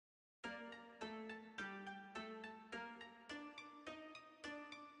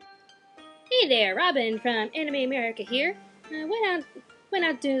Hey there, Robyn from Anime America here. Went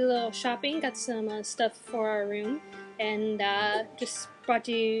out doing a little shopping, got some stuff for our room, and just brought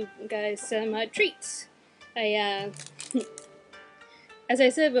you guys some treats. I as I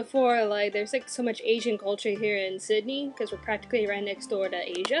said before, like there's like so much Asian culture here in Sydney because we're practically right next door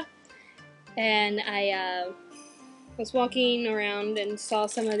to Asia, and I was walking around and saw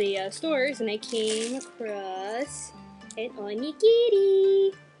some of the stores, and I came across an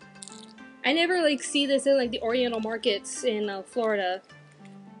onigiri. I never like see this in like the Oriental markets in Florida,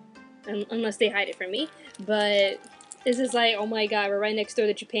 unless they hide it from me. But this is like, oh my god, we're right next door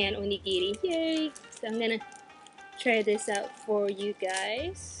to Japan, onigiri, yay! So I'm gonna try this out for you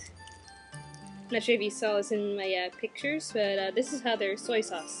guys. Not sure if you saw this in my pictures, but this is how their soy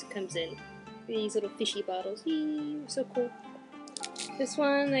sauce comes in. These little fishy bottles, eee, so cool. This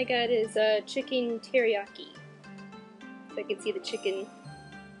one I got is chicken teriyaki. So I can see the chicken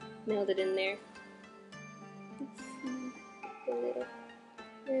melded in there. Let's see. A little.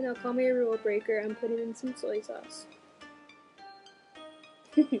 And I'll call me a rule breaker. I'm putting in some soy sauce.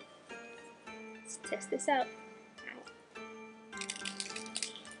 Let's test this out.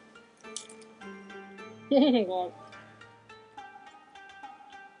 Oh my god.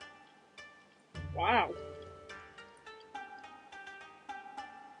 Wow.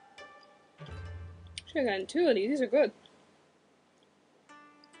 Should've gotten two of these. These are good.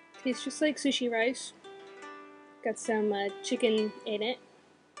 Tastes just like sushi rice. Got some chicken in it.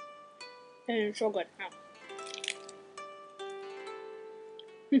 And it's so good.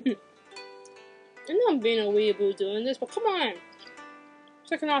 I know I'm being a weeaboo doing this, but come on! It's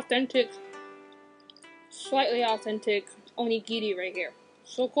like an authentic, slightly authentic onigiri right here.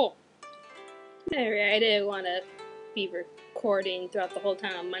 So cool. Alright, I didn't want to be recording throughout the whole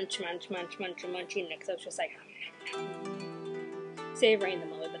time munching because I was just like savoring the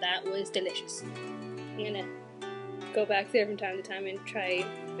moment, but that was delicious. I'm gonna go back there from time to time and try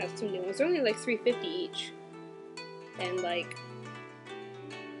out some new ones. They're only like $3.50 each, and like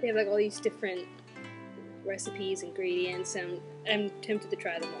they have like all these different recipes, ingredients, and I'm tempted to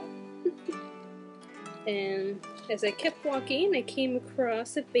try them all. And as I kept walking, I came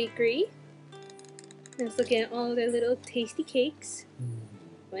across a bakery. I was looking at all their little tasty cakes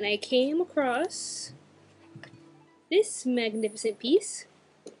when I came across this magnificent piece.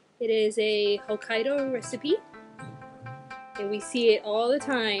 It is a Hokkaido recipe, and we see it all the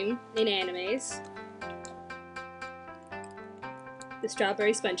time in animes. The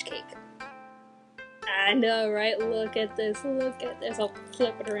strawberry sponge cake. I know, right? Look at this, look at this. I'll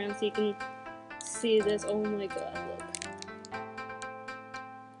flip it around so you can see this. Oh my god, look.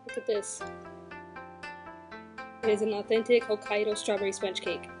 Look at this. It is an authentic Hokkaido strawberry sponge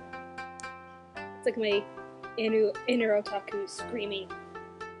cake. It's like my inner otaku screaming.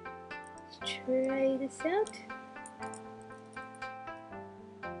 Let's try this out.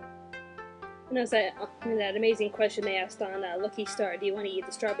 And that was that amazing question they asked on Lucky Star. Do you want to eat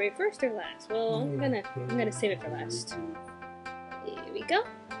the strawberry first or last? Well, I'm gonna save it for last. Here we go.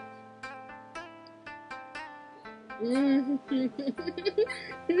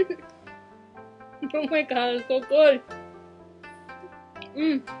 Oh my god, it's so good.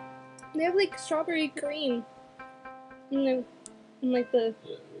 They have like strawberry cream, and like the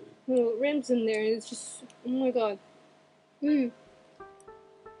little rims in there. It's just, oh my god.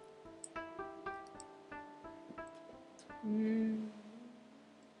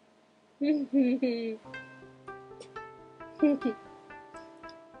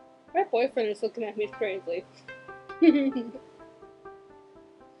 My boyfriend is looking at me strangely.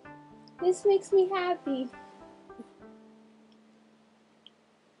 This makes me happy.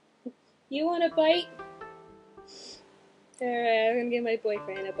 You want a bite? Alright, I'm gonna give my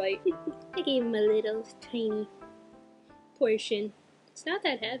boyfriend a bite. I gave him a little tiny portion. It's not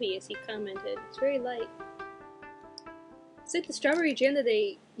that heavy as he commented. It's very light. It's like the strawberry jam that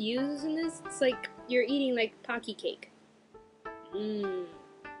they use in this. It's like you're eating like Pocky cake.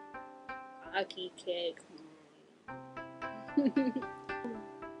 Pocky cake.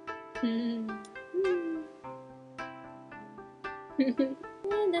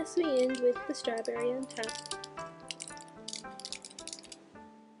 And thus we end with the strawberry on top.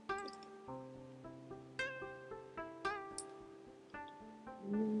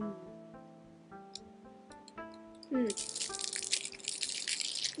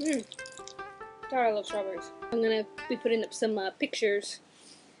 God, I love strawberries. I'm gonna be putting up some pictures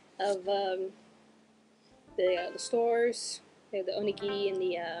of the stores. They have the onigiri and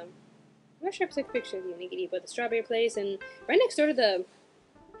the I'm not sure if it's like a picture of the onigiri, but the strawberry place, and right next door to the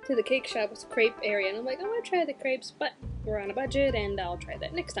cake shop was a crepe area, and I'm like, I want to try the crepes, but we're on a budget, and I'll try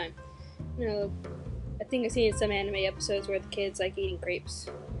that next time. You know, I think I've seen some anime episodes where the kids like eating grapes.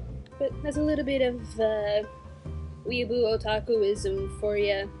 But that's a little bit of weeaboo otakuism for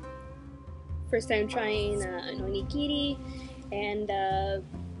you. First time trying an onigiri and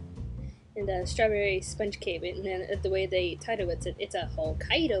strawberry sponge cake, and then the way they title it's a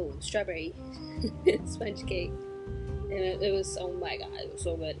Hokkaido strawberry sponge cake, and it was, oh my god, it was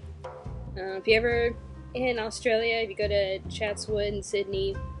so good. If you ever in Australia, if you go to Chatswood and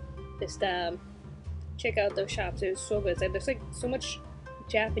Sydney, just check out those shops. It was so good. There's like so much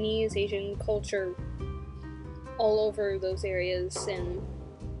Japanese, Asian culture all over those areas, and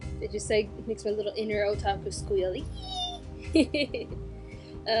it just like makes my little inner otaku squeal.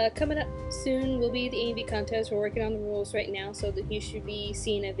 Coming up soon will be the AV contest. We're working on the rules right now, so that you should be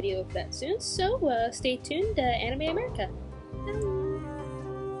seeing a video of that soon. So stay tuned, Anime America.